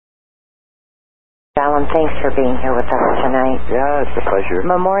Alan, thanks for being here with us tonight. Yeah, it's a pleasure.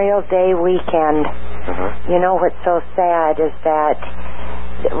 Memorial Day weekend. You know what's so sad is that,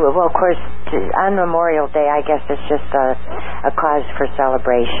 well, of course, on Memorial Day, I guess it's just a cause for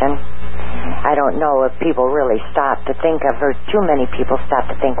celebration. I don't know if people really stop to think of, or too many people stop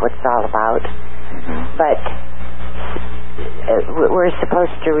to think what it's all about. But we're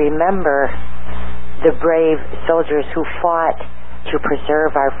supposed to remember the brave soldiers who fought to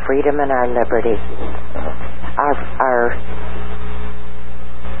preserve our freedom and our liberty.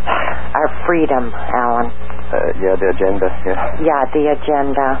 Our freedom, Alan. The agenda, Yeah, the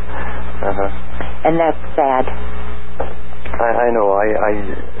agenda. And that's sad. I know.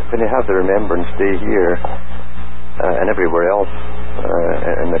 When they have the Remembrance Day here and everywhere else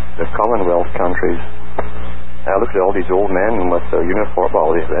in the Commonwealth countries, I look at all these old men with their uniform.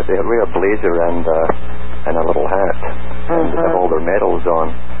 Well, they wear a blazer and a little hat, and they have all their medals on.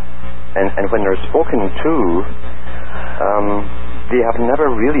 And when they're spoken to, they have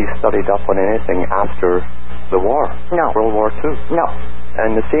never really studied up on anything after the war. No. World War II. No.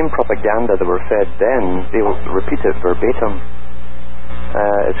 And the same propaganda that were fed then, they will repeat it verbatim.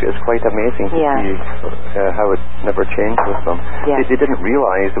 It's quite amazing to see how it never changed with them. Yes. They didn't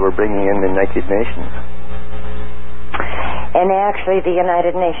realize they were bringing in the United Nations. And actually, the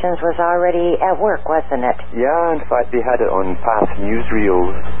United Nations was already at work, wasn't it? Yeah, in fact, they had it on past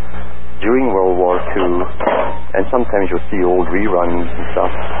newsreels during World War II, and sometimes you'll see old reruns and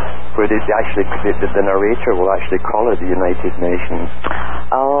stuff where the narrator will actually call it the United Nations.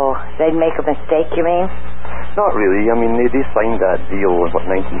 Oh, they'd make a mistake, you mean? Not really. I mean, they signed that deal in,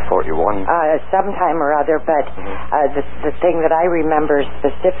 1941? Sometime or other, but the thing that I remember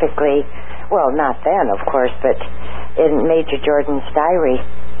specifically, well, not then, of course, but in Major Jordan's diary,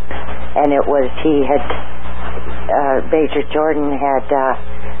 and it was Major Jordan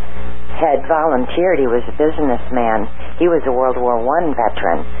had volunteered. He was a businessman. He was a World War I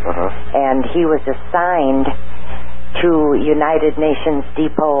veteran, and he was assigned to United Nations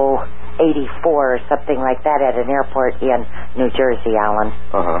Depot 84 or something like that at an airport in New Jersey, Alan.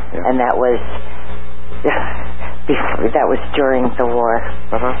 And that was during the war.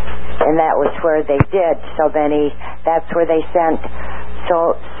 And that was where they did that's where they sent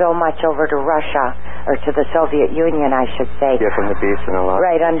so much over to Russia, or to the Soviet Union, I should say. Yeah, from the base and all that.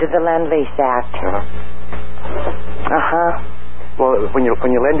 Right, under the Lend-Lease Act. Well, when you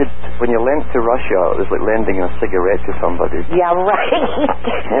lent to Russia, it was like lending a cigarette to somebody. Yeah, right.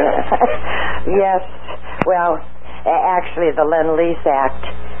 Yes. Well, actually, the Lend-Lease Act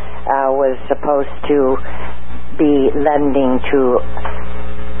was supposed to be lending to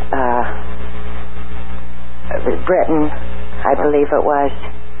Britain, I believe it was.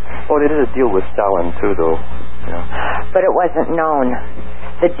 Oh, they did a deal with Stalin too, though. Yeah. But it wasn't known.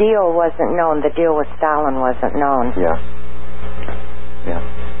 The deal wasn't known. The deal with Stalin wasn't known. Yeah.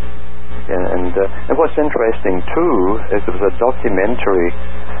 And what's interesting too is there was a documentary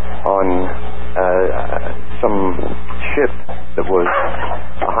on some ship that was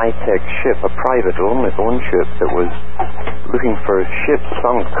a high-tech ship, a private owned ship that was looking for ships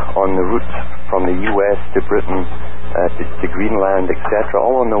sunk on the route from the U.S. to Britain, to Greenland, etc.,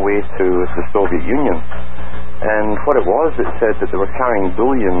 all on the way to the Soviet Union. And what it was, it said that they were carrying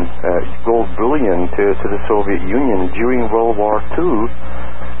gold bullion to the Soviet Union during World War II,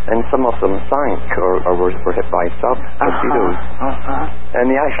 and some of them sank or were hit by torpedoes.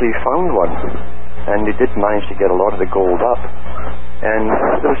 And they actually found one, and they did manage to get a lot of the gold up. And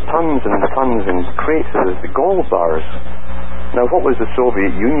there was tons and tons and crates of the gold bars. Now, what was the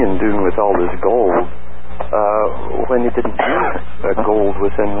Soviet Union doing with all this gold when they didn't use gold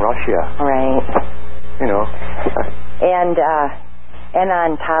within Russia? Right. You know. And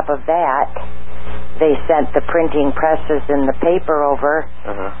on top of that, they sent the printing presses and the paper over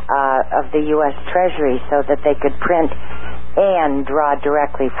of the U.S. Treasury so that they could print and draw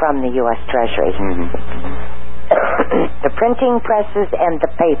directly from the U.S. Treasury. The printing presses and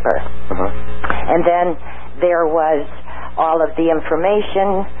the paper. And then there was all of the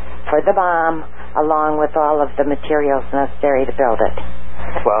information for the bomb, along with all of the materials necessary to build it.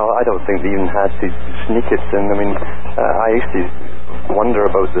 Well, I don't think they even had to sneak it in. I mean, I used to wonder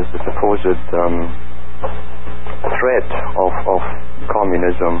about the supposed threat of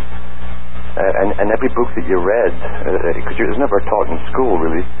communism, and every book that you read, because it was never taught in school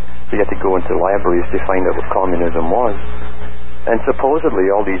really, so you had to go into libraries to find out what communism was. And supposedly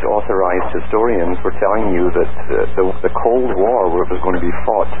all these authorized historians were telling you that the Cold War was going to be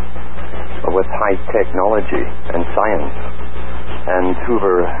fought with high technology and science, and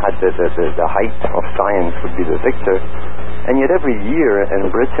whoever had the height of science would be the victor, And yet every year in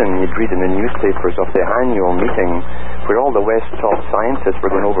Britain you'd read in the newspapers of the annual meeting where all the West top scientists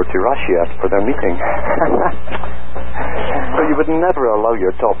were going over to Russia for their meeting. So you would never allow your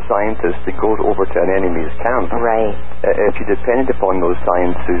top scientists to go over to an enemy's camp. Right. If you depended upon those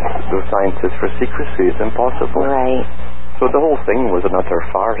scientists for secrecy, it's impossible. Right. So the whole thing was an utter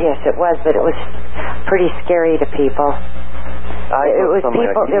farce. Yes, it was, but it was pretty scary to people. It was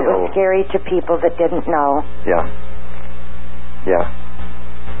scary to people that didn't know. Yeah. Yeah.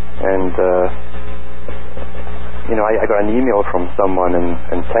 And, I got an email from someone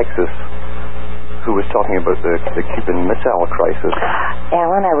in Texas who was talking about the Cuban Missile Crisis.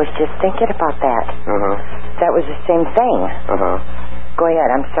 Alan, I was just thinking about that. Uh-huh. That was the same thing. Uh-huh. Go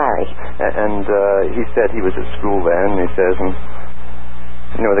ahead, I'm sorry. And he said he was at school then, he says, and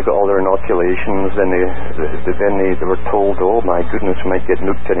they got all their inoculations, then they were told, oh my goodness, we might get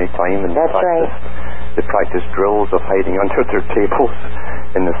nuked any time. And that's right. They practiced drills of hiding under their tables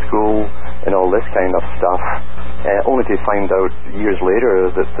in the school and all this kind of stuff, only to find out years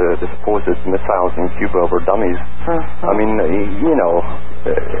later that the supposed missiles in Cuba were dummies. Mm-hmm. I mean,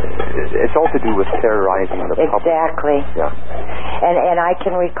 it's all to do with terrorizing the public. Exactly. Yeah. And I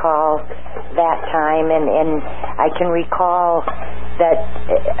can recall that time, and I can recall that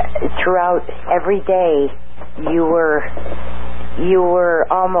throughout every day you were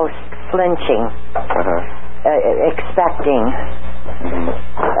almost flinching, expecting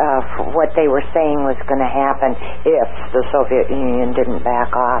what they were saying was going to happen if the Soviet Union didn't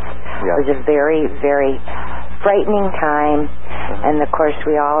back off. Yeah. It was a very, very frightening time, and of course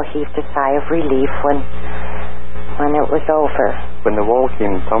we all heaved a sigh of relief when it was over. When the wall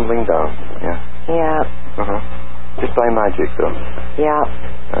came tumbling down. Yeah. Yeah. Just by magic, though. Yeah.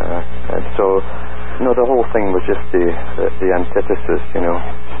 And so, the whole thing was just the antithesis,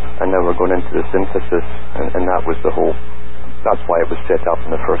 and now we're going into the synthesis, and that was that's why it was set up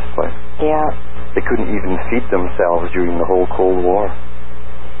in the first place. Yeah. They couldn't even feed themselves during the whole Cold War.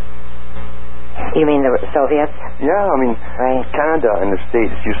 You mean the Soviets? Yeah, right. Canada and the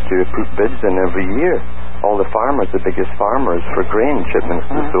States used to put bids in every year. All the farmers, the biggest farmers, for grain shipments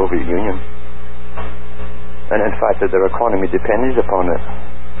to the Soviet Union. And in fact, their economy depended upon it.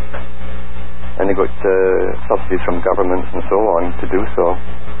 And they got subsidies from governments and so on to do so.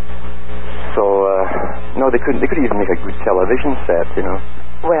 So, they couldn't even make a good television set,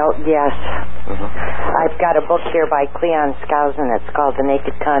 Well, yes. I've got a book here by Cleon Skousen. It's called The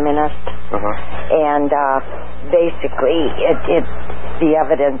Naked Communist. And basically, the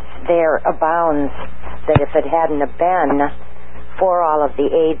evidence there abounds that if it hadn't have been for all of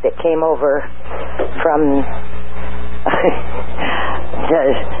the aid that came over from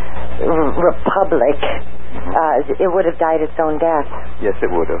the Republic, it would have died its own death. Yes,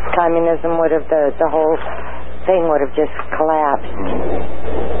 it would have. Communism would have, the whole thing would have just collapsed.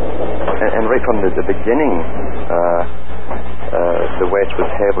 And right from the beginning, the West was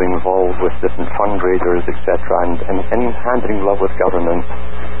heavily involved with different fundraisers, etc., and hand in glove with government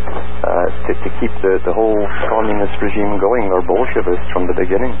to keep the whole communist regime going, or Bolshevists, from the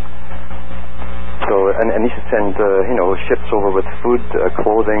beginning. So, and they should send, ships over with food,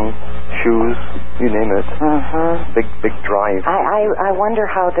 clothing, shoes, you name it. Big drive. I wonder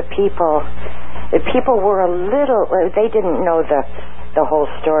how the people were a little, they didn't know the whole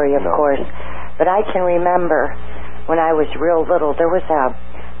story, of course, but I can remember when I was real little, there was a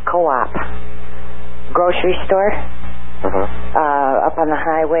co-op grocery store up on the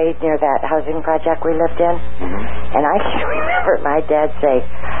highway near that housing project we lived in, and I can remember my dad say,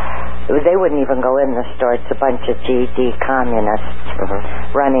 they wouldn't even go in the store. It's a bunch of GD communists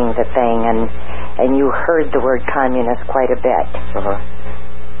running the thing, and you heard the word communist quite a bit.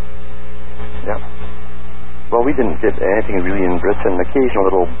 Yeah. Well, we didn't get anything really in Britain. Occasional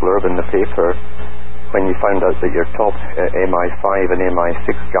little blurb in the paper when you found out that your top MI5 and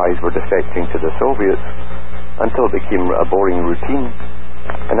MI6 guys were defecting to the Soviets, until it became a boring routine.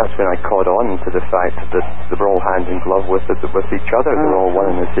 And that's when I caught on to the fact that they were all hand in glove with each other. They were all one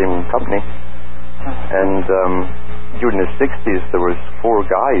in the same company. And during the 60s, there was 4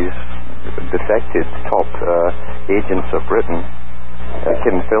 guys defected, top agents of Britain.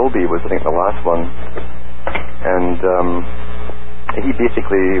 Kim Philby was, I think, the last one. And he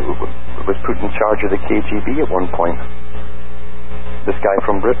basically was put in charge of the KGB at one point. This guy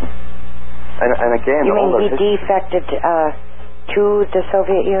from Britain. And again... You mean he defected... to the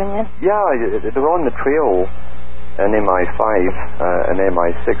Soviet Union? Yeah, they were on the trail, an MI5, an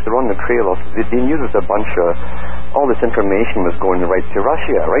MI6. They were on the trail of... They knew there was a bunch of... All this information was going right to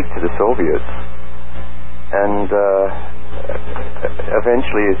Russia, right to the Soviets. And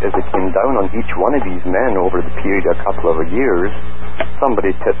eventually, as it came down on each one of these men over the period of a couple of years,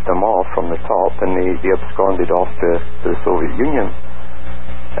 somebody tipped them off from the top, and they absconded off to the Soviet Union.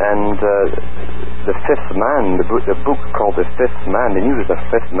 And the fifth man, the book called The Fifth Man, they knew there was a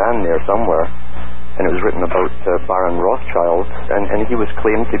fifth man there somewhere, and it was written about Baron Rothschild, and he was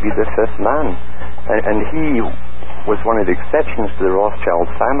claimed to be the fifth man. And he was one of the exceptions to the Rothschild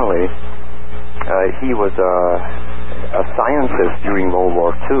family. He was a scientist during World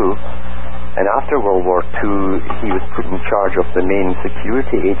War II, and after World War II he was put in charge of the main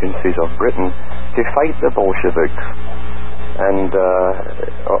security agencies of Britain to fight the Bolsheviks and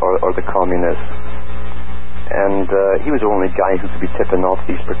or the communists. And he was the only guy who could be tipping off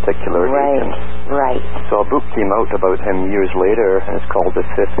these particular agents. Right. So a book came out about him years later, and it's called The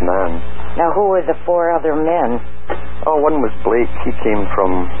Fifth Man. Now, who were the four other men? Oh, one was Blake. He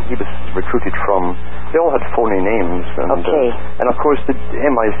was recruited from, they all had phony names. And, okay. And of course the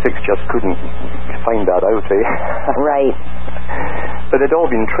MI6 just couldn't find that out, eh? Right. But they'd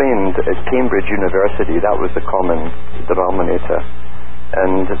all been trained at Cambridge University. That was the common denominator.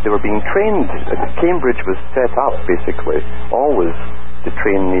 And they were being trained, Cambridge was set up basically, always to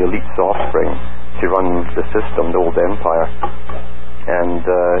train the elite's offspring to run the system, the old empire. And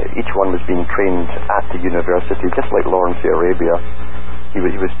each one was being trained at the university, just like Lawrence of Arabia. He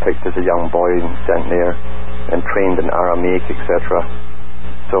was picked as a young boy and sent there and trained in Aramaic, etc.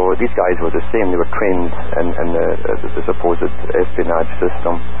 So these guys were the same. They were trained in the supposed espionage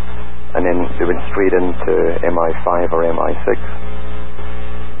system, and then they went straight into MI5 or MI6.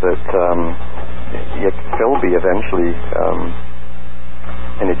 But yet Philby eventually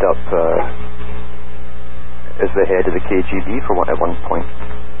ended up as the head of the KGB at one point.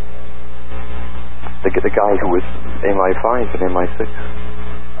 The guy who was MI5 and MI6.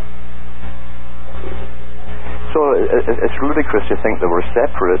 So it's ludicrous to think they were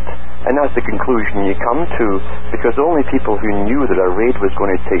separate, and that's the conclusion you come to, because the only people who knew that a raid was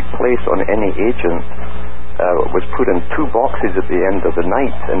going to take place on any agent was put in two boxes at the end of the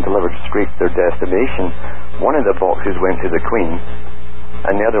night and delivered straight to their destination. One of the boxes went to the Queen,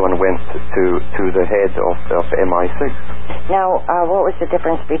 and the other one went to the head of MI6. Now, what was the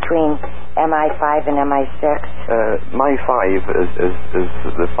difference between MI5 and MI6? MI5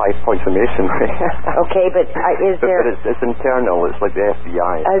 is the 5 points of masonry. Okay, but is there... But it's internal. It's like the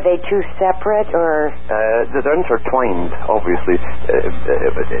FBI. Are they two separate, or...? They're intertwined, obviously.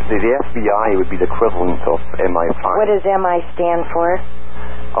 The FBI would be the equivalent of MI5. What does MI stand for?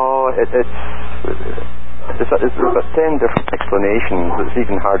 Oh, there's about 10 different explanations. It's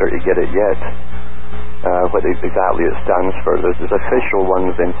even harder to get it yet, what exactly it stands for. There's official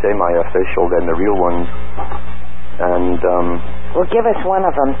ones, then semi-official, then the real ones. And well, give us one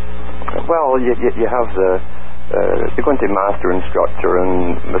of them. Well, you have you're going to Master Instructor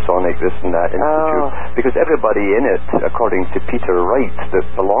and Masonic this and that Institute, because everybody in it, according to Peter Wright, that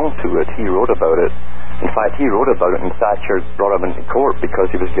belonged to it, he wrote about it. In fact, he wrote about it, and Thatcher brought him into court because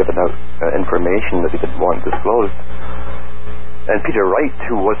he was giving out information that he didn't want disclosed. And Peter Wright,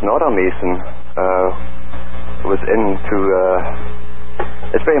 who was not a Mason, was into...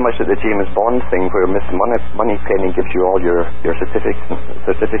 it's very much like the James Bond thing, where Miss Moneypenny gives you all your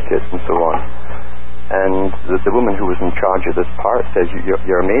certificates and so on. And the woman who was in charge of this part says,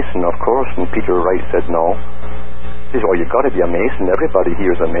 you're a Mason, of course. And Peter Wright said, no. He says, well, you've got to be a Mason. Everybody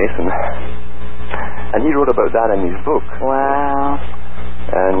here is a Mason. And he wrote about that in his book. Wow.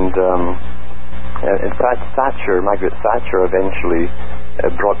 And in fact, Margaret Thatcher eventually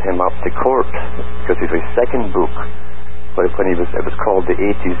brought him up to court because of his second book, when it was called The A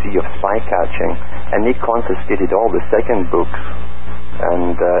to Z of Spy Catching, and they confiscated all the second books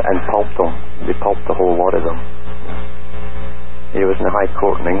and pulped them. They pulped the whole lot of them. He was in the High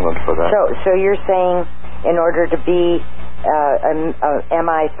Court in England for that. So you're saying, in order to be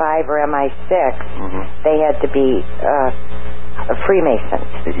MI5 or MI6, they had to be a Freemason.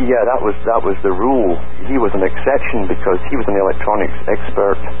 Yeah, that was the rule. He was an exception because he was an electronics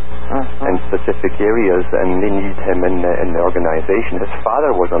expert in specific areas, and they needed him in the organization. His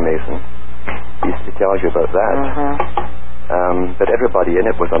father was a Mason. He tells you about that. But everybody in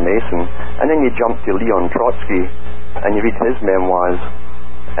it was a Mason. And then you jump to Leon Trotsky, and you read his memoirs.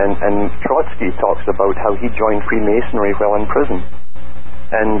 And Trotsky talks about how he joined Freemasonry while in prison.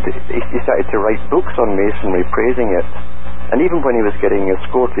 And he started to write books on Masonry, praising it. And even when he was getting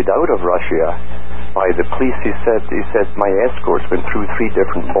escorted out of Russia by the police, he said, my escorts went through 3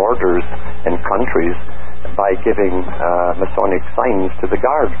 different borders in countries by giving Masonic signs to the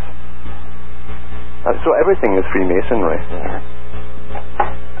guards. So everything is Freemasonry. Yeah.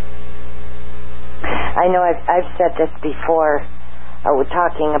 I know I've said this before.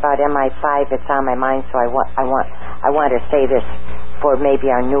 talking about MI5, it's on my mind, so I want to say this for maybe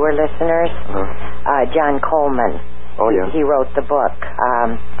our newer listeners. John Coleman. Oh, yeah. He wrote the book.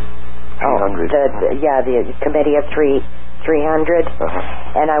 300. The Committee of 300.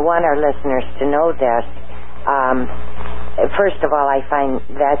 And I want our listeners to know this. First of all, I find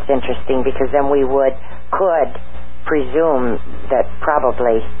that's interesting because then we could presume that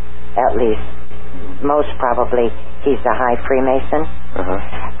probably, at least, most probably, he's a high Freemason.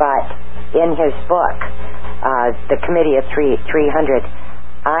 But in his book, The Committee of 300,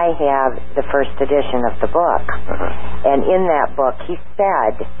 I have the first edition of the book. And in that book, he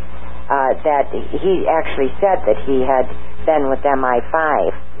said that he actually said that he had been with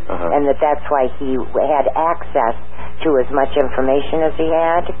MI5 and that's why he had access to as much information as he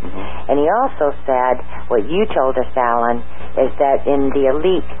had. And he also said, what you told us, Alan, is that in the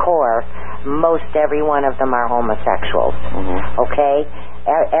elite corps, most every one of them are homosexuals. Okay?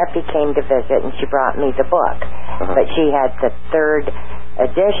 Effie came to visit and she brought me the book, but she had the third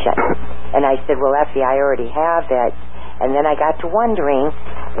edition. And I said, well, Effie, I already have it. And then I got to wondering,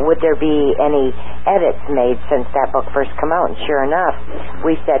 would there be any edits made since that book first came out? And sure enough,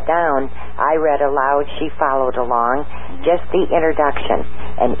 we sat down, I read aloud, she followed along, just the introduction.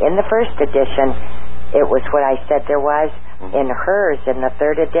 And in the first edition, it was what I said there was. In hers, in the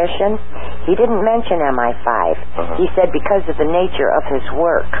third edition, he didn't mention MI5. He said because of the nature of his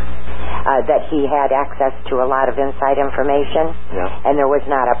work, that he had access to a lot of inside information, and there was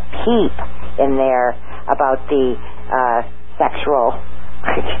not a peep in there about the sexual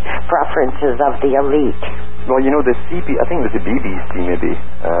preferences of the elite. Well, you know, I think it was the BBC maybe,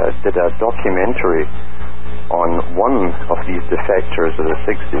 did a documentary on one of these defectors of the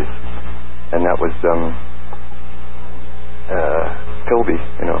 60s, and that was Philby,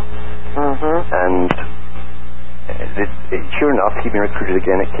 you know. And sure enough, he'd been recruited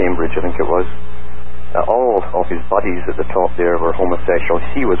again at Cambridge, I think it was. All of his buddies at the top there were homosexual.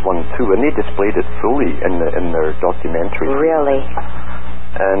 He was one too, and they displayed it fully in their documentary. Really?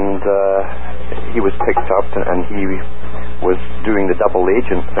 And he was picked up, and he was doing the double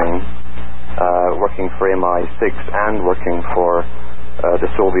agent thing, working for MI6 and working for the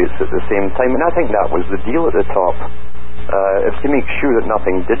Soviets at the same time. And I think that was the deal at the top. Is to make sure that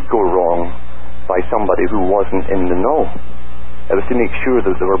nothing did go wrong by somebody who wasn't in the know. It was to make sure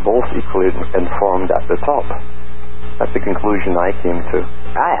that they were both equally informed at the top. That's the conclusion I came to.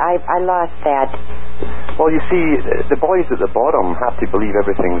 I lost that. Well, you see, the boys at the bottom have to believe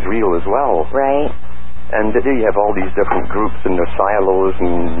everything's real as well. Right. And there you have all these different groups in their silos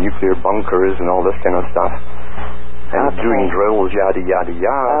and nuclear bunkers and all this kind of stuff. And doing drills, yada, yada,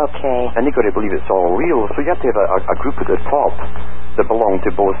 yada. Okay. And you've got to believe it's all real. So you have to have a group at the top that belong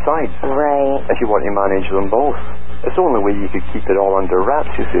to both sides. Right. If you want to manage them both. It's the only way you could keep it all under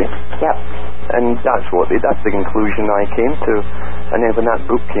wraps, you see. Yep. And that's the conclusion I came to. And then when that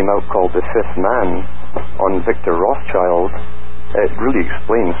book came out called The Fifth Man on Victor Rothschild, it really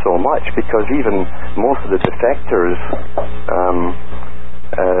explains so much, because even most of the defectors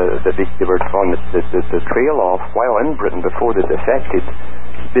that they were on the trail of while in Britain before they defected,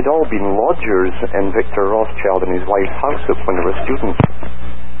 they'd all been lodgers in Victor Rothschild and his wife's house when they were students.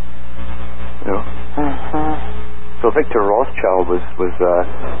 You know? So Victor Rothschild was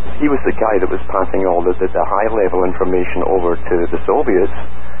the guy that was passing all the high level information over to the Soviets,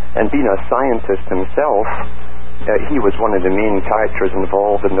 and being a scientist himself, he was one of the main characters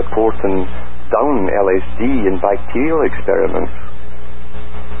involved in the Porton Down LSD and bacterial experiments.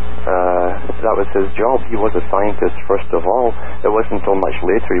 That was his job. He was a scientist first of all. It wasn't until much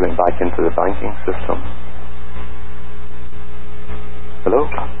later he went back into the banking system. Hello?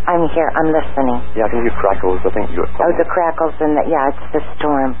 I'm here. I'm listening. Yeah, I think you crackles. I think you. Oh, the crackles and it's the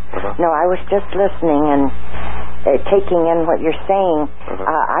storm. No, I was just listening and taking in what you're saying.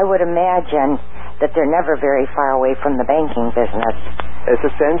 I would imagine that they're never very far away from the banking business. It's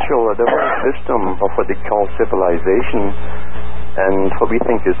essential. The whole system of what they call civilization and what we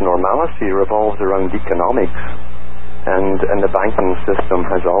think is normalcy revolves around economics, and the banking system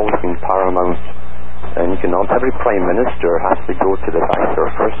has always been paramount. And every prime minister has to go to the banker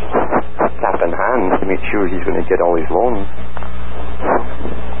first, cap in hand, to make sure he's going to get all his loans.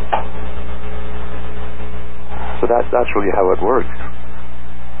 So that's really how it works.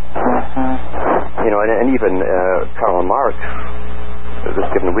 You know, and even Karl Marx was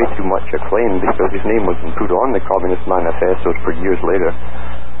given way too much acclaim because his name wasn't put on the Communist Manifestos for years later.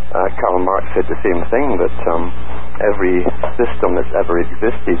 Karl Marx said the same thing, that every system that's ever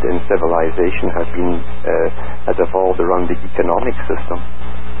existed in civilization has evolved around the economic system.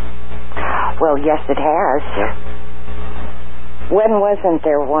 Well, yes, it has. Yeah. When wasn't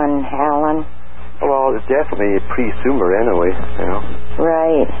there one, Alan? Well, it's definitely pre-Sumer anyway, you know.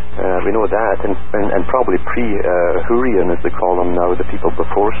 Right. We know that, and probably pre-Hurrian, as they call them now, the people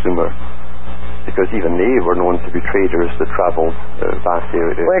before Sumer, because even they were known to be traders that traveled vast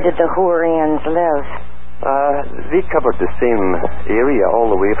areas. Where did the Hurrians live? They covered the same area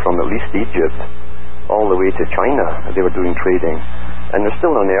all the way from at least Egypt, all the way to China. They were doing trading, and they're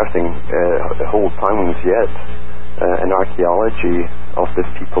still unearthing whole towns yet in archaeology of the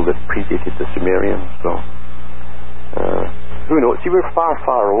people that predated the Sumerians. So, who knows? See, we're far,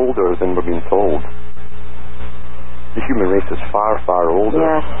 far older than we're being told. The human race is far, far older.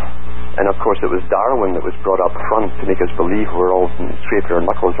 Yes. And of course, it was Darwin that was brought up front to make us believe we're all scraping our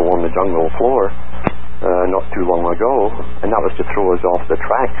knuckles along the jungle floor not too long ago, and that was to throw us off the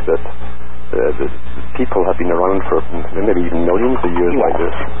track that the people have been around for maybe even millions of years like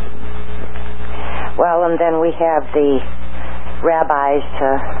this. Well, and then we have the rabbis,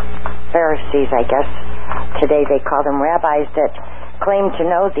 Pharisees, I guess. Today they call them rabbis, that claim to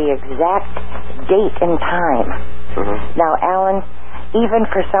know the exact date and time. Mm-hmm. Now, Alan, even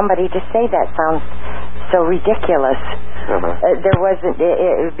for somebody to say that sounds so ridiculous. There wasn't,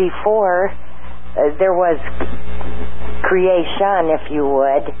 before, there was creation, if you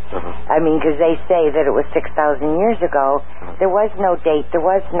would. I mean, because they say that it was 6,000 years ago. There was no date, there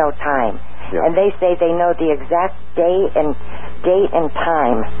was no time. Yeah. And they say they know the exact date and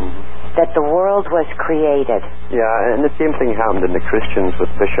time that the world was created. Yeah, and the same thing happened in the Christians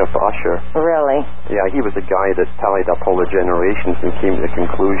with Bishop Ussher. Really? Yeah, he was the guy that tallied up all the generations and came to the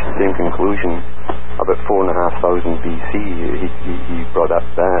same conclusion about 4,500 BC. He brought up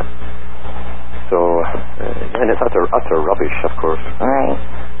that. So, and it's utter rubbish, of course. Right.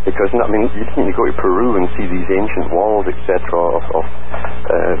 Because, I mean, you need to go to Peru and see these ancient walls, etc., of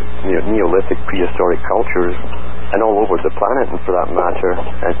Neolithic prehistoric cultures, and all over the planet, and for that matter.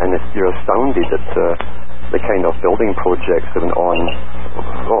 And you're astounded at the kind of building projects that went on.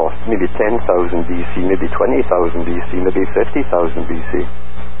 Maybe 10,000 BC, maybe 20,000 BC, maybe 50,000 BC.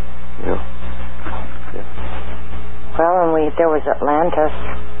 Yeah. Well, and there was Atlantis.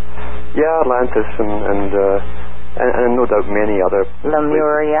 Yeah, Atlantis, and no doubt many other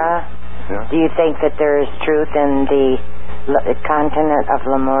Lemuria. Yeah. Do you think that there is truth in the continent of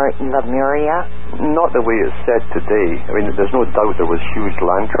Lemuria? Not the way it's said today. I mean, there's no doubt there was huge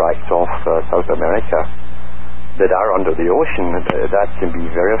land tracts off South America that are under the ocean. That can be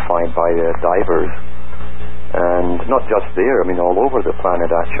verified by divers. And not just there, I mean, all over the planet,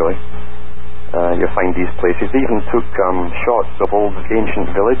 actually. You find these places. They even took shots of old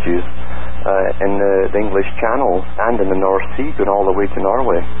ancient villages in the English Channel and in the North Sea, going all the way to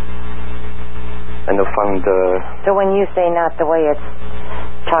Norway. And they found... So when you say not the way it's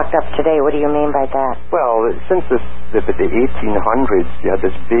talked up today, what do you mean by that? Well, since the 1800s, you had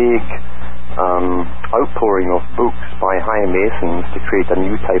this big outpouring of books by high masons to create a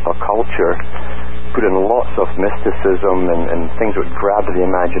new type of culture, put in lots of mysticism and things that would grab the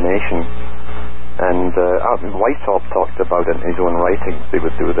imagination. And Weishaupt talked about it in his own writings. They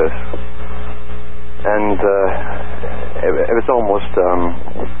would do this. And it was almost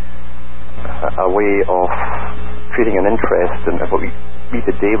a way of creating an interest in what we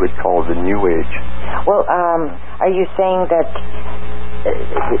today would call the New Age. Well, are you saying that,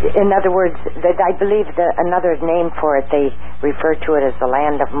 in other words, that I believe that another name for it, they refer to it as the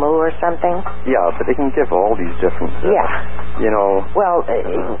land of Mu or something? Yeah, but they can give all these different... Well,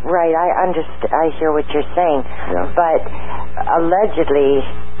 right, I hear what you're saying. Yeah. But allegedly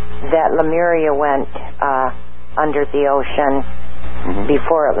that Lemuria went under the ocean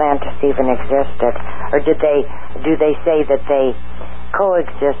before Atlantis even existed. Or do they say that they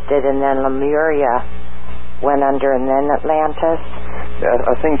coexisted and then Lemuria went under and then Atlantis? Yeah,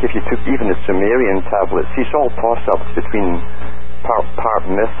 I think if you took even the Sumerian tablets, it's all toss-ups between part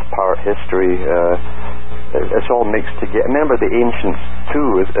myth, part history. It's all mixed together. Remember, the ancients,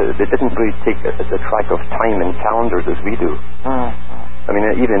 too, they didn't really take the track of time and calendars as we do. I mean,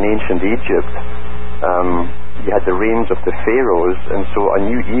 even in ancient Egypt, you had the reigns of the pharaohs, and so a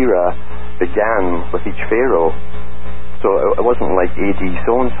new era began with each pharaoh. So it wasn't like AD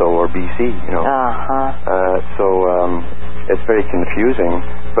so-and-so or BC, you know. So it's very confusing.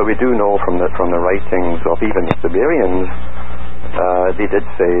 But we do know from the writings of even the Sumerians, they did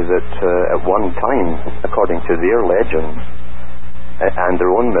say that at one time, according to their legends and their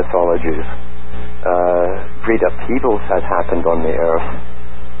own mythologies, great upheavals had happened on the earth,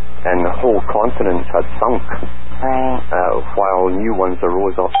 and whole continents had sunk, while new ones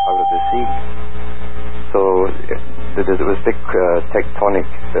arose up out of the sea. So there was big tectonic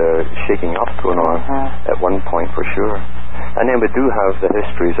shaking up going on at one point, for sure. And then we do have the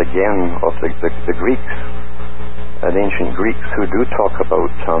histories again of the Greeks, the ancient Greeks, who do talk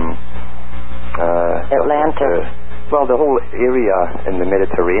about Atlantis. The whole area in the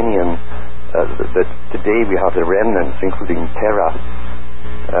Mediterranean. That today we have the remnants, including Terra,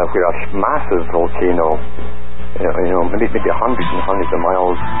 where a massive volcano, maybe hundreds and hundreds of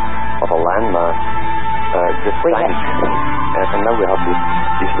miles of a landmass just sank. And now we have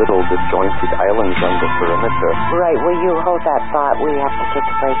these little disjointed islands on the perimeter. Right. Will you hold that thought? We have to take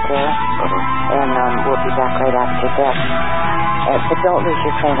a break here. And we'll be back right after this. But don't lose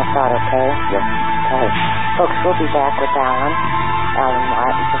your train of thought, okay? Yeah. Okay. Folks, we'll be back with Alan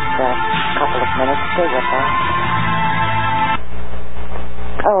Watt in just a couple of minutes. Stay with us.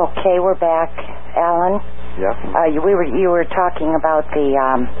 Okay, we're back. Alan? Yeah? You were talking about the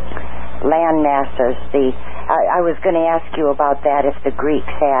land masses. I was going to ask you about that, if the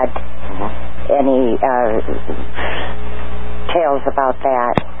Greeks had any tales about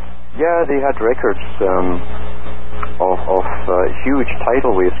that. Yeah, they had records of huge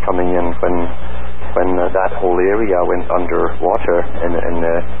tidal waves coming in when that whole area went underwater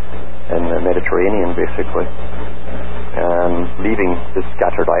in the Mediterranean, basically, leaving the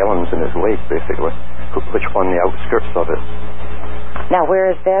scattered islands in its wake, basically, which were on the outskirts of it. Now,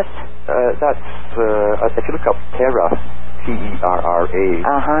 where is this? That's if you look up Terra, Terra.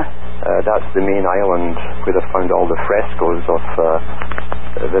 That's the main island where they found all the frescoes of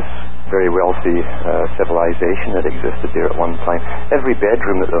this very wealthy civilization that existed there at one time. Every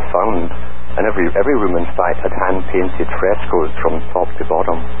bedroom that they found, and every room, in fact, had hand-painted frescoes from top to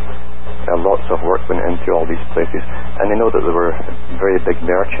bottom. Lots of work went into all these places. And they know that there were very big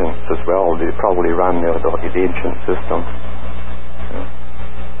merchants as well. They probably ran the ancient system.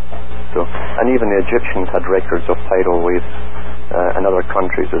 And even the Egyptians had records of tidal waves in other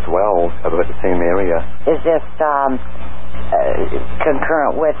countries as well, about the same area. Is this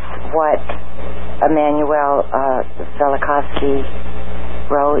concurrent with what Emanuel Velikovsky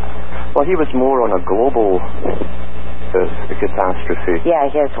wrote? Well, he was more on a global catastrophe.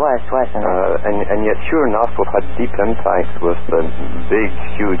 Yeah, his wasn't it? And yet, sure enough, we've had deep impact with big,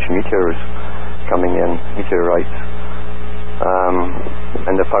 huge meteors coming in, meteorites.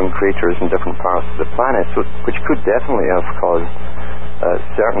 And they found craters in different parts of the planet, which could definitely have caused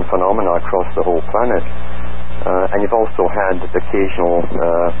certain phenomena across the whole planet. And you've also had the occasional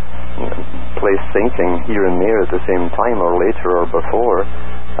place sinking here and there at the same time, or later, or before,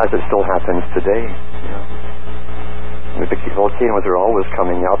 as it still happens today. The volcanoes are always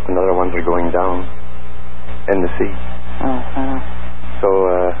coming up, and other ones are going down in the sea. So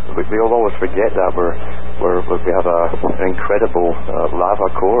we'll always forget that we have an incredible lava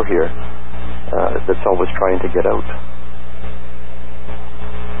core here that's always trying to get out.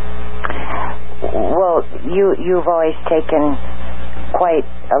 Well, you've always taken quite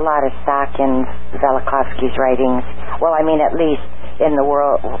a lot of stock in Velikovsky's writings. Well, I mean, at least in the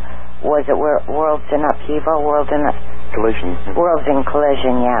world, was it Worlds in Upheaval? Collision. Worlds in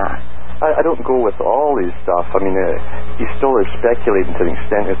Collision, yeah. I don't go with all these stuff. I mean, he still is speculating to the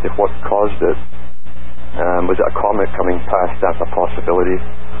extent as to what caused it. Was it a comet coming past? That's a possibility.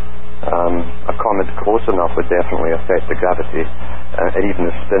 A comet close enough would definitely affect the gravity and even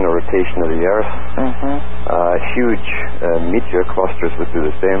the spin or rotation of the Earth. Huge meteor clusters would do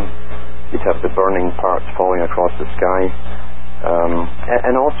the same. You'd have the burning parts falling across the sky.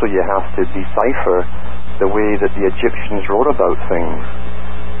 And also you have to decipher the way that the Egyptians wrote about things,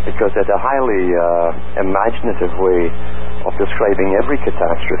 because they had a highly imaginative way of describing every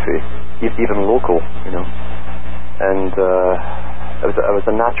catastrophe, even local, and it was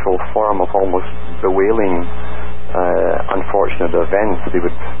a natural form of almost bewailing unfortunate events. They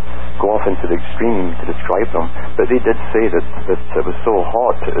would go off into the extreme to describe them, but they did say that it was so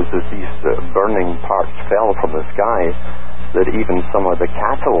hot as these burning parts fell from the sky that even some of the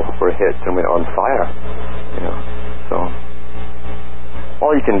cattle were hit and went on fire. So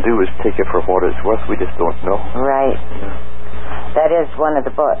all you can do is take it for what it's worth. We just don't know. Right. Yeah. That is one of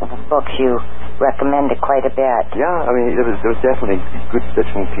the books you recommended quite a bit. Yeah, I mean, there was definitely good bits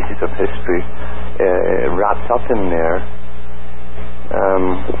and pieces of history wrapped up in there.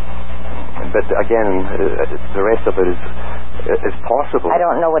 But again, the rest of it is possible. I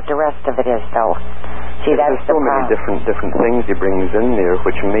don't know what the rest of it is, though. See, there's so many different things he brings in there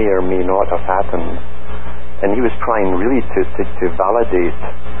which may or may not have happened. And he was trying really to validate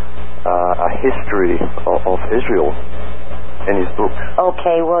a history of Israel in his books.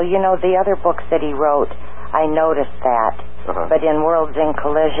 Okay, well, the other books that he wrote, I noticed that. But in Worlds in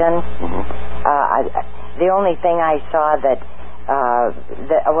Collision, the only thing I saw that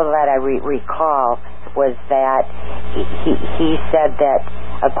I recall was that he said that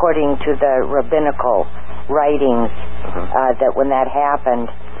according to the rabbinical writings, that when that happened,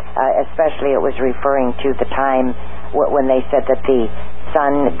 especially it was referring to the time when they said that the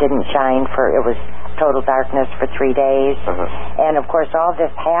sun didn't shine it was total darkness for 3 days. And of course all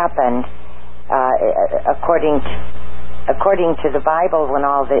this happened according to the Bible, when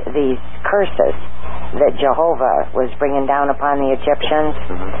all these curses that Jehovah was bringing down upon the Egyptians,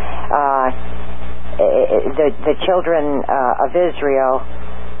 the children of Israel,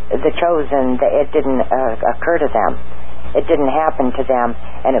 the chosen, it didn't occur to them. It didn't happen to them.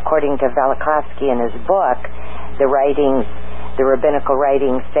 And according to Velikovsky in his book, the rabbinical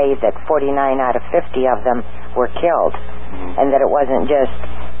writings say that 49 out of 50 of them were killed, and that it wasn't just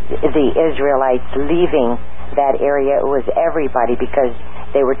the Israelites leaving that area, it was everybody, because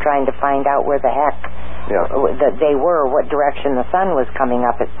they were trying to find out where the heck they were, what direction the sun was coming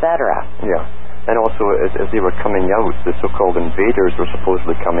up, etc. Yeah. And also, as they were coming out, the so-called invaders were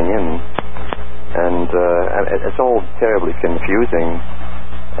supposedly coming in, and it's all terribly confusing.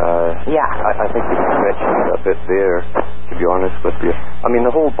 I think you're stretching it a bit there, to be honest with you. I mean,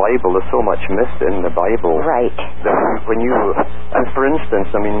 the whole Bible, there's so much myth in the Bible. Right. That when you, and for instance,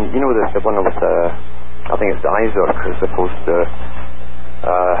 I mean, you know the one with, I think it's Isaac is supposed to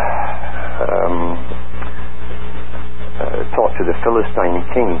talk to the Philistine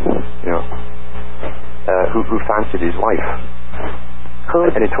king, you know, who fancied his wife.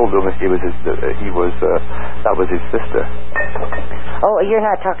 And he told him that that was his sister. Oh, you're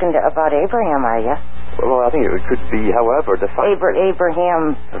not talking about Abraham, are you? Well, I think it could be. However, the fact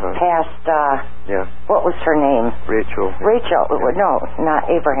Abraham passed. What was her name? Rachel. Rachel. No,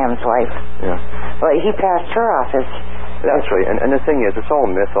 not Abraham's wife. Yeah. Well, he passed her off as. That's right. And the thing is, it's all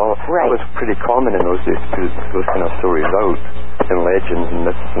myth. That was pretty common in those days to those kind of stories out in legends and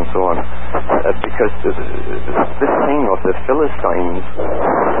myths and so on, because this king of the Philistines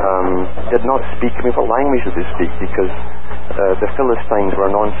did not speak. I mean, what language did they speak? Because the Philistines were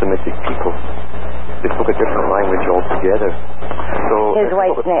non-Semitic people. They spoke a different language altogether. So his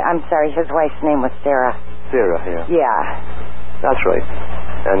wife's name was Sarah. Sarah, yeah. Yeah. That's right.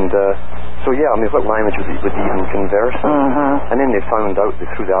 And so I mean, what language would he even converse in? And then they found out that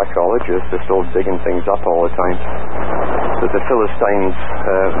through the archaeologists, they're still digging things up all the time, that the Philistines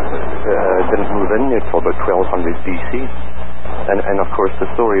didn't move in there until about 1200 BC. And of course, the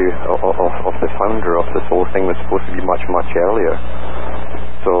story of the founder of this whole thing was supposed to be much, much earlier.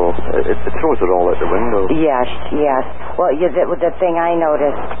 So it throws it all out the window. Yes. Well, the thing I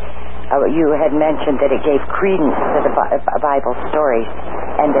noticed, you had mentioned that it gave credence to the Bible stories,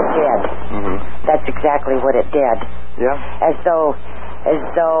 and it did. That's exactly what it did. Yeah. As though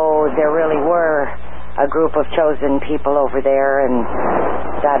there really were a group of chosen people over there, and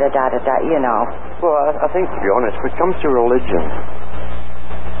you know. Well, I think, to be honest, when it comes to religion,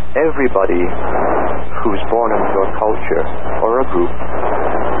 everybody who's born into a culture or a group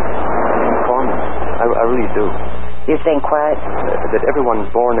is common. I really do. You think what? That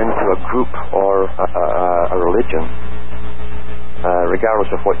everyone's born into a group or a religion, regardless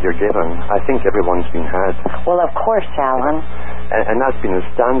of what you're given. I think everyone's been had. Well, of course, Alan. And that's been a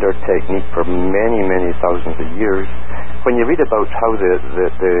standard technique for many, many thousands of years. When you read about how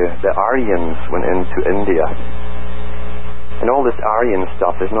the Aryans went into India, and all this Aryan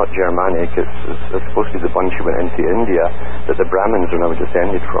stuff is not Germanic, it's supposed to be the bunch who went into India that the Brahmins are now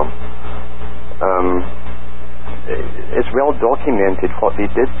descended from. It's well documented what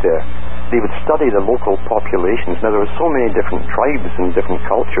they did there. They would study the local populations. Now, there were so many different tribes and different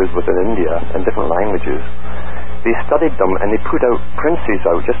cultures within India and different languages. They studied them and they put out princes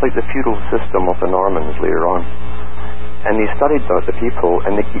out, just like the feudal system of the Normans later on. And they studied the people,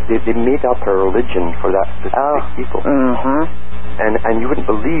 and they made up a religion for that specific people. And you wouldn't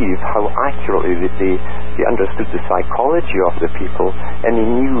believe how accurately they understood the psychology of the people, and they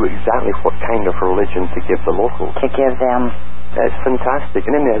knew exactly what kind of religion to give the locals. To give them. It's fantastic.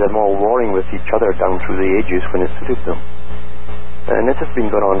 And then they had them all warring with each other down through the ages when it suited them. And this has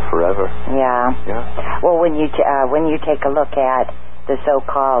been going on forever. Yeah. Well, when you take a look at the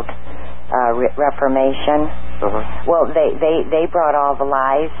so-called Reformation, well, they brought all the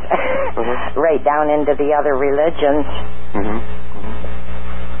lies right down into the other religions.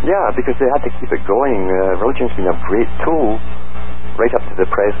 Yeah, because they had to keep it going. Religion's been a great tool right up to the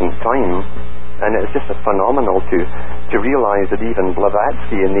present time, and it's just phenomenal to realize that even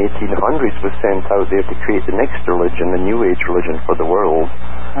Blavatsky in the 1800s was sent out there to create the next religion, the New Age religion for the world,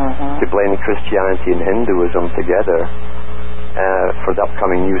 to blend Christianity and Hinduism together for the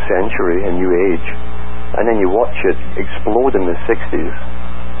upcoming new century and new age. And then you watch it explode in the 60s,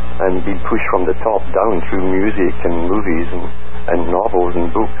 and being pushed from the top down through music and movies and novels and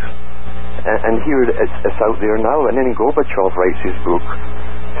books. And here it's out there now. And then Gorbachev writes his book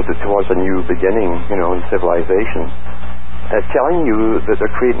towards a new beginning, in civilization, telling you that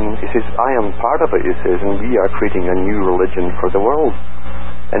they're creating, he says, I am part of it, he says, and we are creating a new religion for the world.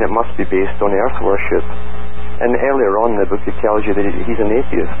 And it must be based on earth worship. And earlier on in the book, he tells you that he's an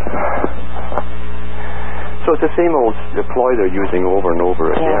atheist. So it's the same old ploy they're using over and over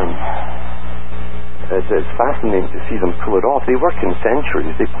again. It's fascinating to see them pull it off. They work in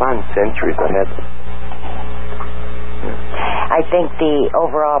centuries. They plan centuries ahead. I think the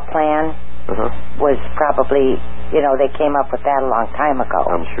overall plan was probably, they came up with that a long time ago.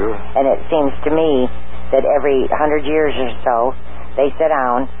 I'm sure. And it seems to me that every 100 years or so, they sit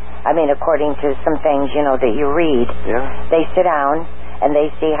down. I mean, according to some things, that you read, they sit down and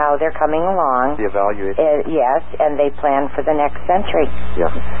they see how they're coming along. They evaluate. Yes, and they plan for the next century. Yeah.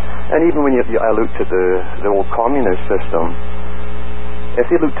 And even when I looked at the old communist system, if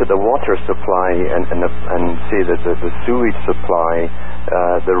they looked at the water supply and say that the sewage supply,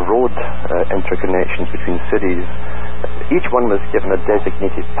 the road interconnections between cities, each one was given a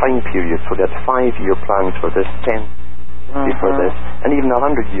designated time period. So that's 5-year plans for this, 10 for this, and even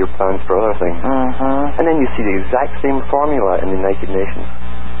 100-year plans for other things. And then you see the exact same formula in the United Nations.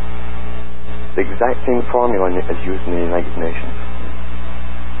 The exact same formula is used in the United Nations.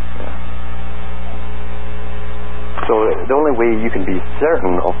 So the only way you can be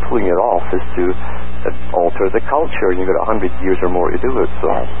certain of pulling it off is to alter the culture. You've got 100 years or more to do it, so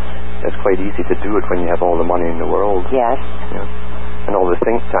it's quite easy to do it when you have all the money in the world. Yes. And all the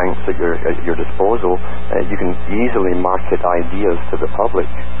think tanks at your disposal, you can easily market ideas to the public.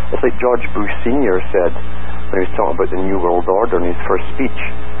 It's like George Bush Sr. said when he was talking about the New World Order in his first speech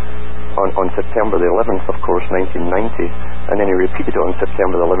on September the 11th, of course, 1990, and then he repeated it on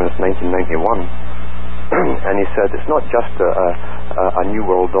September the 11th, 1991. And he said, it's not just a New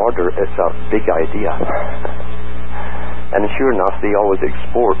World Order, it's a big idea. And sure enough, they always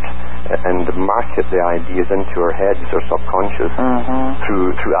export and market the ideas into our heads or subconscious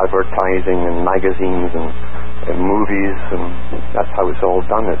through advertising and magazines and movies, and that's how it's all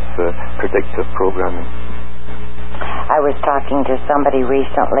done. It's predictive programming. I was talking to somebody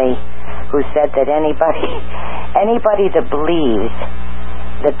recently who said that anybody that believes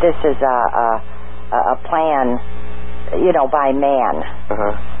that this is a plan, by man,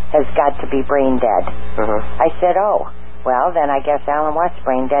 has got to be brain dead. I said, oh, well, then I guess Alan Watts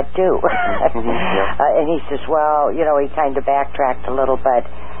brain dead too. And he says, well, he kind of backtracked a little, but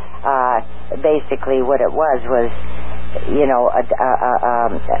basically what it was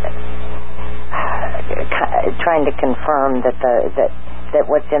trying to confirm that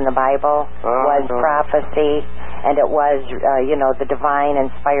what's in the Bible was prophecy, and it was the divine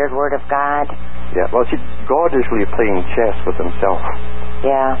inspired word of God. Yeah, well, see, God is really playing chess with himself.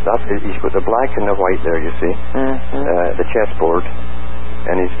 Yeah. He's got the black and the white there, you see, the chessboard,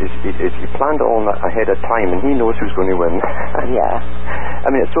 and he planned it all ahead of time, and he knows who's going to win. I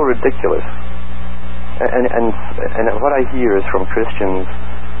mean, it's so ridiculous. And what I hear is from Christians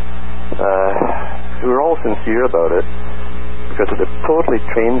who are all sincere about it, because they're totally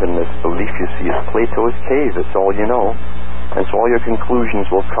trained in this belief. You see, it's Plato's cave. It's all you know, and so all your conclusions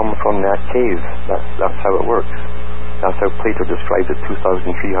will come from that cave. That's how it works. That's how Plato described it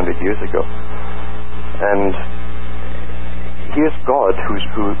 2,300 years ago. And here's God who's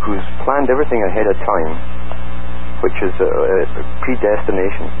planned everything ahead of time, which is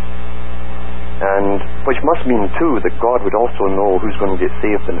predestination. And which must mean, too, that God would also know who's going to get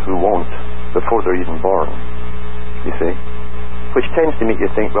saved and who won't before they're even born, you see. Which tends to make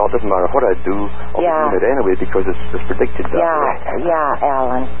you think, well, it doesn't matter what I do, I'll be doing it anyway because it's predicted that way. Yeah,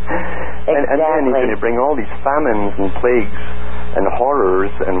 Alan. Exactly. And then he's going to bring all these famines and plagues and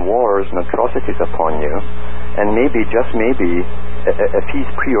horrors and wars and atrocities upon you. And maybe, just maybe, if he's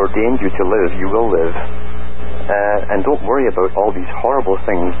preordained you to live, you will live. And don't worry about all these horrible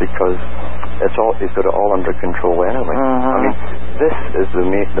things because he's got it all under control anyway. I mean, this is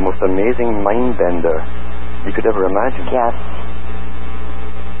the most amazing mind bender you could ever imagine. Yes.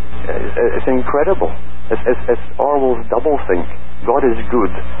 It's incredible. It's Orwell's doublethink. God is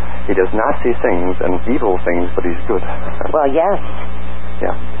good. He does nasty things and evil things, but he's good. Well, yes.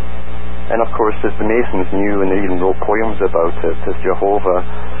 Yeah. And of course, as the Masons knew, and they even wrote poems about it, as Jehovah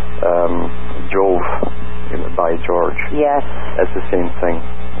Jove, by George. Yes. It's the same thing.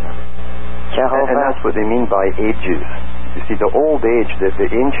 Jehovah. And that's what they mean by ages. You see, the old age, the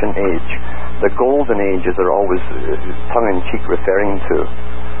ancient age, the golden ages are always tongue-in-cheek referring to,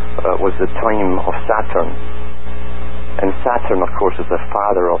 was the time of Saturn. And Saturn, of course, is the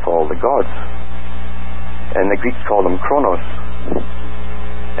father of all the gods. And the Greeks call him Kronos.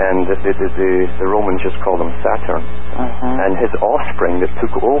 And the Romans just call him Saturn. And his offspring that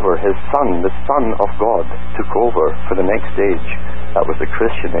took over, his son, the son of God, took over for the next age. That was the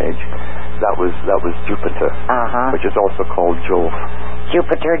Christian age. That was Jupiter, which is also called Jove.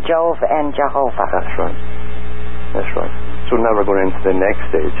 Jupiter, Jove, and Jehovah. That's right. That's right. So now we're going into the next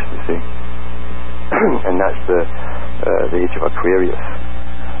stage, you see. And that's the age of Aquarius.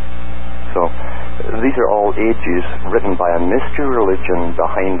 So these are all ages written by a mystery religion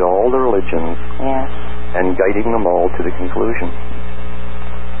behind all the religions, yes, and guiding them all to the conclusion.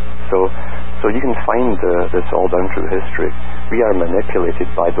 So you can find this all down through history. We are manipulated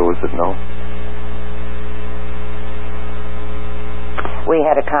by those that know. We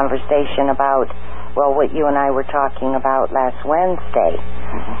had a conversation about, well, what you and I were talking about last Wednesday,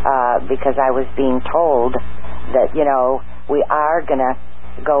 because I was being told that, you know, we are going to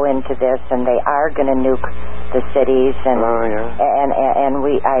go into this and they are going to nuke the cities, and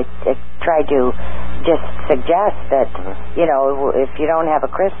I tried to just suggest that, you know, if you don't have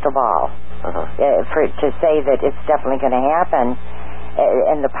a crystal ball, to say that it's definitely going to happen,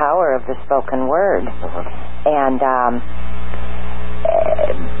 and the power of the spoken word. And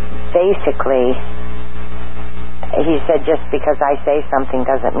basically, he said, just because I say something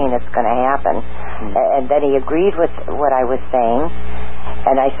doesn't mean it's going to happen. And then he agreed with what I was saying.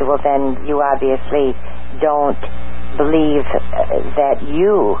 And I said, well, then you obviously don't believe that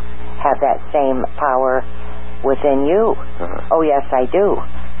you have that same power within you. Oh, yes, I do.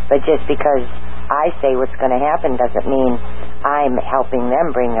 But just because I say what's going to happen doesn't mean I'm helping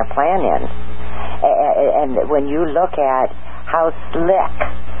them bring their plan in. And when you look at how slick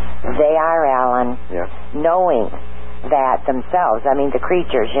they are, Alan, knowing that themselves, I mean, the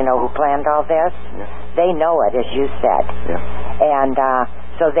creatures, you know, who planned all this, they know it, as you said. And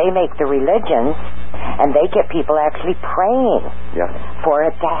so they make the religions, and they get people actually praying for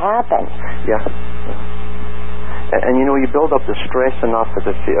it to happen. And you know, you build up the stress enough, as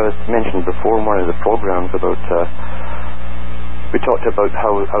I was mentioned before in one of the programs about, we talked about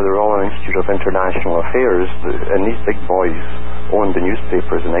how the Royal Institute of International Affairs, and these big boys owned the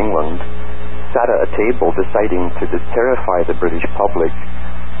newspapers in England, sat at a table deciding to terrify the British public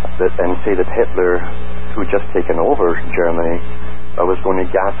and say that Hitler, who had just taken over Germany, was going to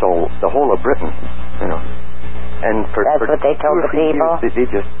gas the whole of Britain, you know. And that's what they told the people? Years, they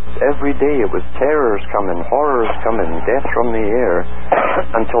just, every day it was terrors coming, horrors coming, death from the air,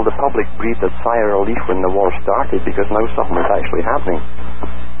 until the public breathed a sigh of relief when the war started, because now something was actually happening.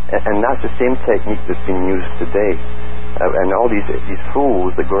 And that's the same technique that's being used today. And all these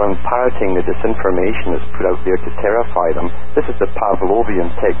fools that go around parroting the disinformation that's put out there to terrify them. This is the Pavlovian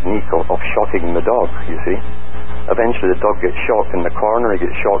technique of shocking the dog, you see. Eventually the dog gets shocked in the corner, it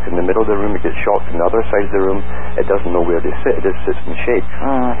gets shocked in the middle of the room, it gets shocked in the other side of the room. It doesn't know where to sit, it just sits and shakes.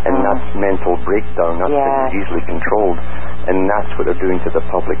 And that's mental breakdown, that's easily controlled. And that's what they're doing to the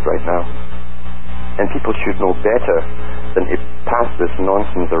public right now. And people should know better than to pass this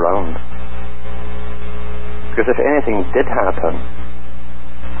nonsense around. Because if anything did happen,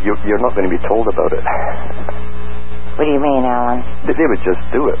 you're not going to be told about it. What do you mean, Alan? They would just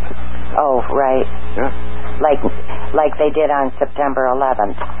do it. Oh, right. Like they did on September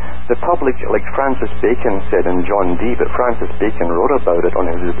 11th. The public, like Francis Bacon said in John Dee, but Francis Bacon wrote about it on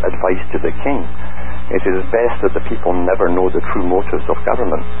his advice to the king. It is best that the people never know the true motives of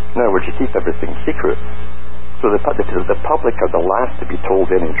government. In other words, you keep everything secret. So the public are the last to be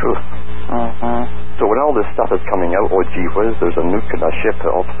told any truth. So when all this stuff is coming out, oh gee whiz, there's a nuke in a ship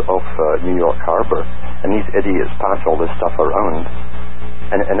off New York Harbor, and these idiots pass all this stuff around,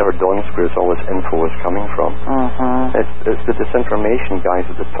 and it never dawns where all this info is coming from. It's the disinformation guys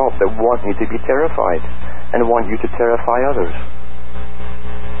at the top that want you to be terrified, and want you to terrify others.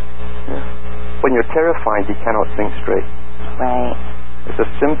 When you're terrified, you cannot think straight. Right. It's a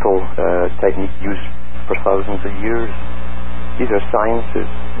simple technique used for thousands of years. These are sciences.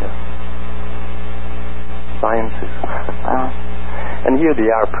 Sciences. And here they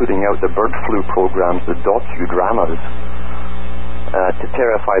are putting out the bird flu programs, the docudramas, to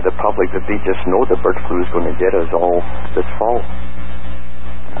terrify the public that they just know the bird flu is going to get us all this fall.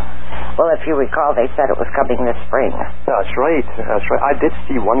 Well, if you recall, they said it was coming this spring. That's right. I did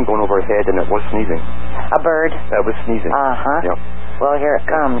see one going overhead, and it was sneezing. A bird? It was sneezing. Yep. Well, here it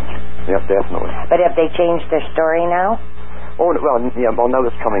comes. Yep, definitely. But have they changed their story now? Oh, well, now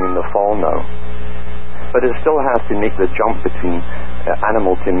it's coming in the fall now. But it still has to make the jump between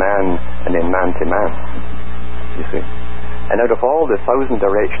animal to man and then man to man, you see. And out of all the 1,000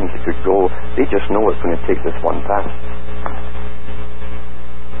 directions it could go, they just know it's going to take this one path.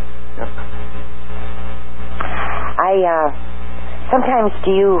 Yeah. Sometimes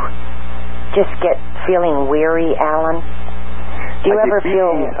do you just get feeling weary, Alan? Do you ever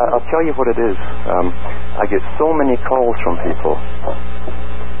feel... I'll tell you what it is. I get so many calls from people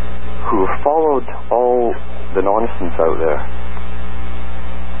who have followed all the nonsense out there,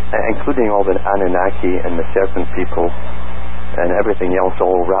 including all the Anunnaki and the serpent people and everything else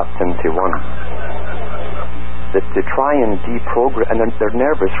all wrapped into one. That to try and deprogram, and they're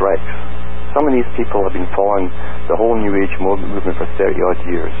nervous wrecks. Some of these people have been following the whole New Age movement for 30-odd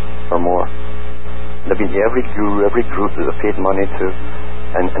years or more. They've been to every guru, every group that they've paid money to,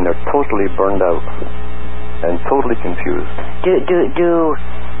 and they're totally burned out and totally confused.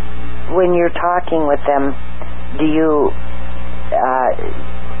 When you're talking with them, do you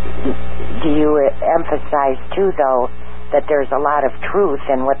emphasize too, though, that there's a lot of truth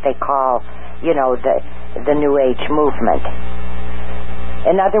in what they call, the New Age movement?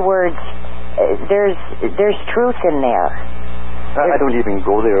 In other words, there's truth in there. I don't even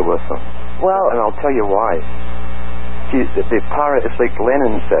go there with them. Well, and I'll tell you why. See, the power, it's like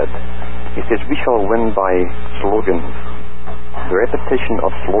Lenin said. He says, we shall win by slogans, the repetition of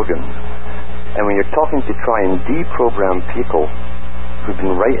slogans. And when you're talking to try and deprogram people who've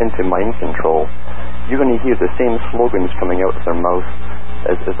been right into mind control, you're going to hear the same slogans coming out of their mouth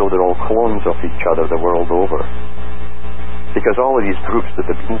as though they're all clones of each other the world over. Because all of these groups that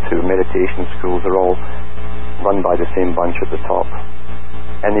they've been to, meditation schools, are all run by the same bunch at the top.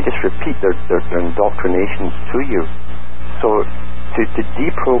 And they just repeat their indoctrinations to you. So to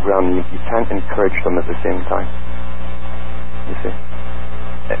deprogram you can't encourage them at the same time. You see?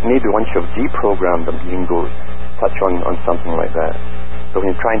 Maybe once you've deprogrammed them, you can go touch on something like that. So when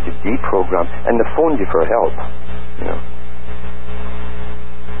you're trying to deprogram, and they phone you for help,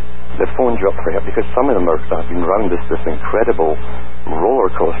 they phone you up for help, because some of them have been around this incredible roller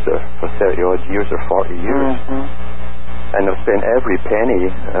coaster for 30-odd years or 40 years. Mm-hmm. And they've spent every penny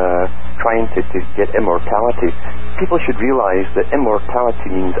trying to get immortality. People should realize that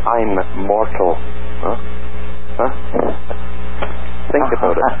immortality means I'm mortal. Huh? Think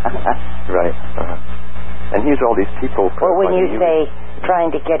about it. Right. And here's all these people... Well, when you say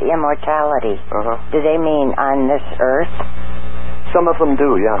trying to get immortality, do they mean on this earth? Some of them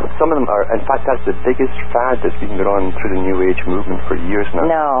do, yeah. Some of them are. In fact, that's the biggest fad that's been going on through the New Age movement for years now.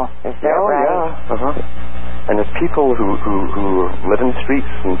 No, is that right? Yeah. And there's people who live in streets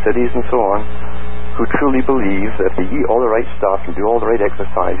and cities and so on, who truly believe that if they eat all the right stuff and do all the right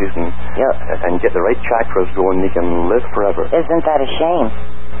exercises and get the right chakras going, they can live forever. Isn't that a shame?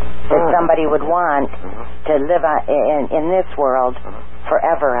 That somebody would want to live in this world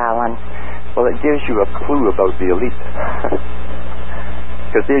forever, Alan. Well, it gives you a clue about the elite.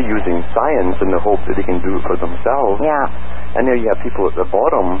 Because they're using science in the hope that they can do it for themselves. Yeah. And there you have people at the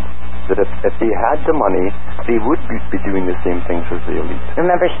bottom that if they had the money, they would be doing the same things as the elite.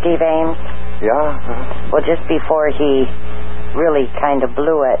 Remember Steve Ames? Yeah. Well, just before he really kind of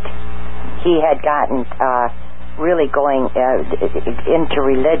blew it, he had gotten really going into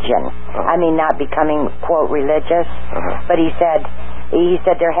religion. I mean, not becoming, quote, religious, but he said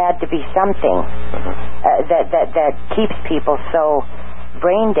there had to be something that keeps people so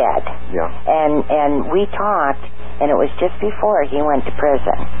brain dead. Yeah. And we talked, and it was just before he went to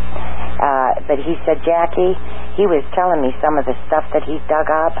prison. But he said, Jackie, he was telling me some of the stuff that he dug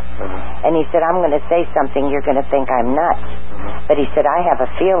up, and he said, I'm going to say something, you're going to think I'm nuts. But he said, I have a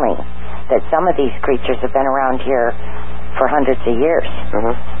feeling that some of these creatures have been around here for hundreds of years.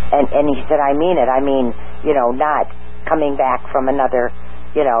 And he said, I mean it. I mean, not coming back from another,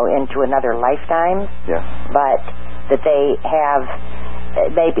 into another lifetime, but that they have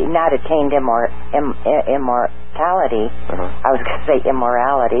maybe not attained immortality. I was going to say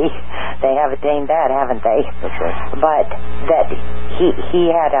immorality. They have attained that, haven't they? That's right. But that he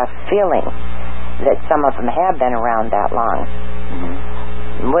had a feeling that some of them have been around that long.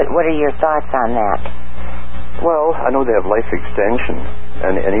 What are your thoughts on that? Well, I know they have life extension,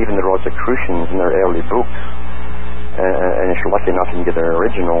 and even the Rosicrucians in their early books, and if you're lucky enough you can get an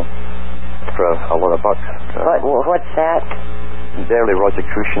original for a lot of bucks. What's that? The early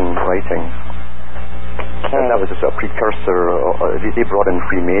Rosicrucian writings. Okay. That was just a precursor. They brought in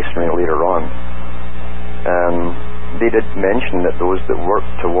Freemasonry later on. They did mention that those that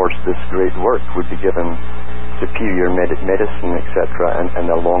worked towards this great work would be given superior medicine, etc., and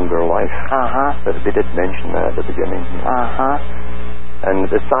a longer life. But they did mention that at the beginning.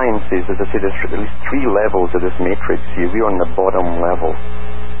 And the science is, as I say, there's at least 3 levels of this matrix here. We're on the bottom level.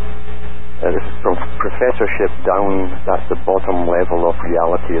 from professorship down, that's the bottom level of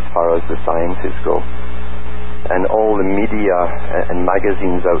reality as far as the sciences go. And all the media and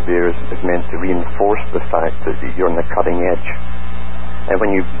magazines out there is meant to reinforce the fact that you're on the cutting edge. And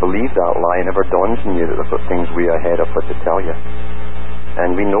when you believe that lie, it never dawns on you that they've got things way ahead of what to tell you.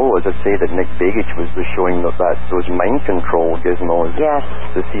 And we know, as I say, that Nick Begich was showing that those mind control gizmos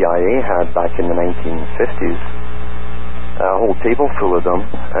the CIA had back in the 1950s, a whole table full of them,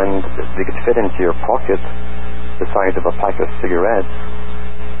 and they could fit into your pocket the size of a pack of cigarettes.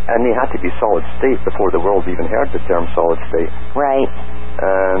 And they had to be solid state before the world even heard the term solid state. Right.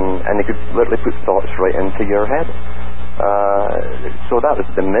 And they could literally put thoughts right into your head. So that was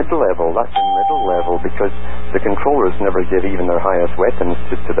the mid-level. That's the middle level, because the controllers never give even their highest weapons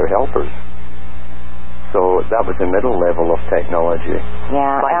to their helpers. So that was the middle level of technology.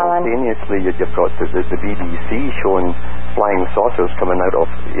 Yeah, Alan. Simultaneously, you've got the BBC showing flying saucers coming out of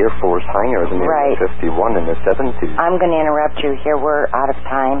Air Force hangars in the Area 51 in the 70s. I'm going to interrupt you here. We're out of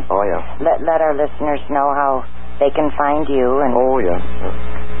time. Oh, yeah. Let our listeners know how they can find you. And oh, yeah.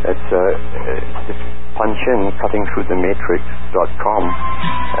 It's just punch in cuttingthroughthematrix.com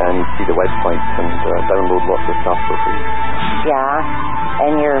and see the websites and download lots of stuff for free. Yeah,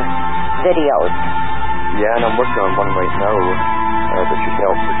 and your videos. Yeah, and I'm working on one right now that should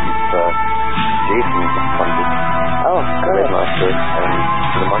help to keep Jason funded. Oh, good. Master, and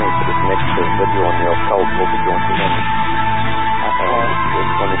the money for this next video on the occult will be going to him. Okay.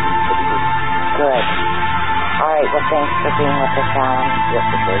 It's going to be pretty good. Good. All right, well, thanks for being with us, Alan. Yes,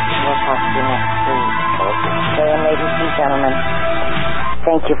 that's right. We'll talk to you next week. Okay. Okay, and ladies and gentlemen,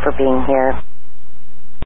 thank you for being here.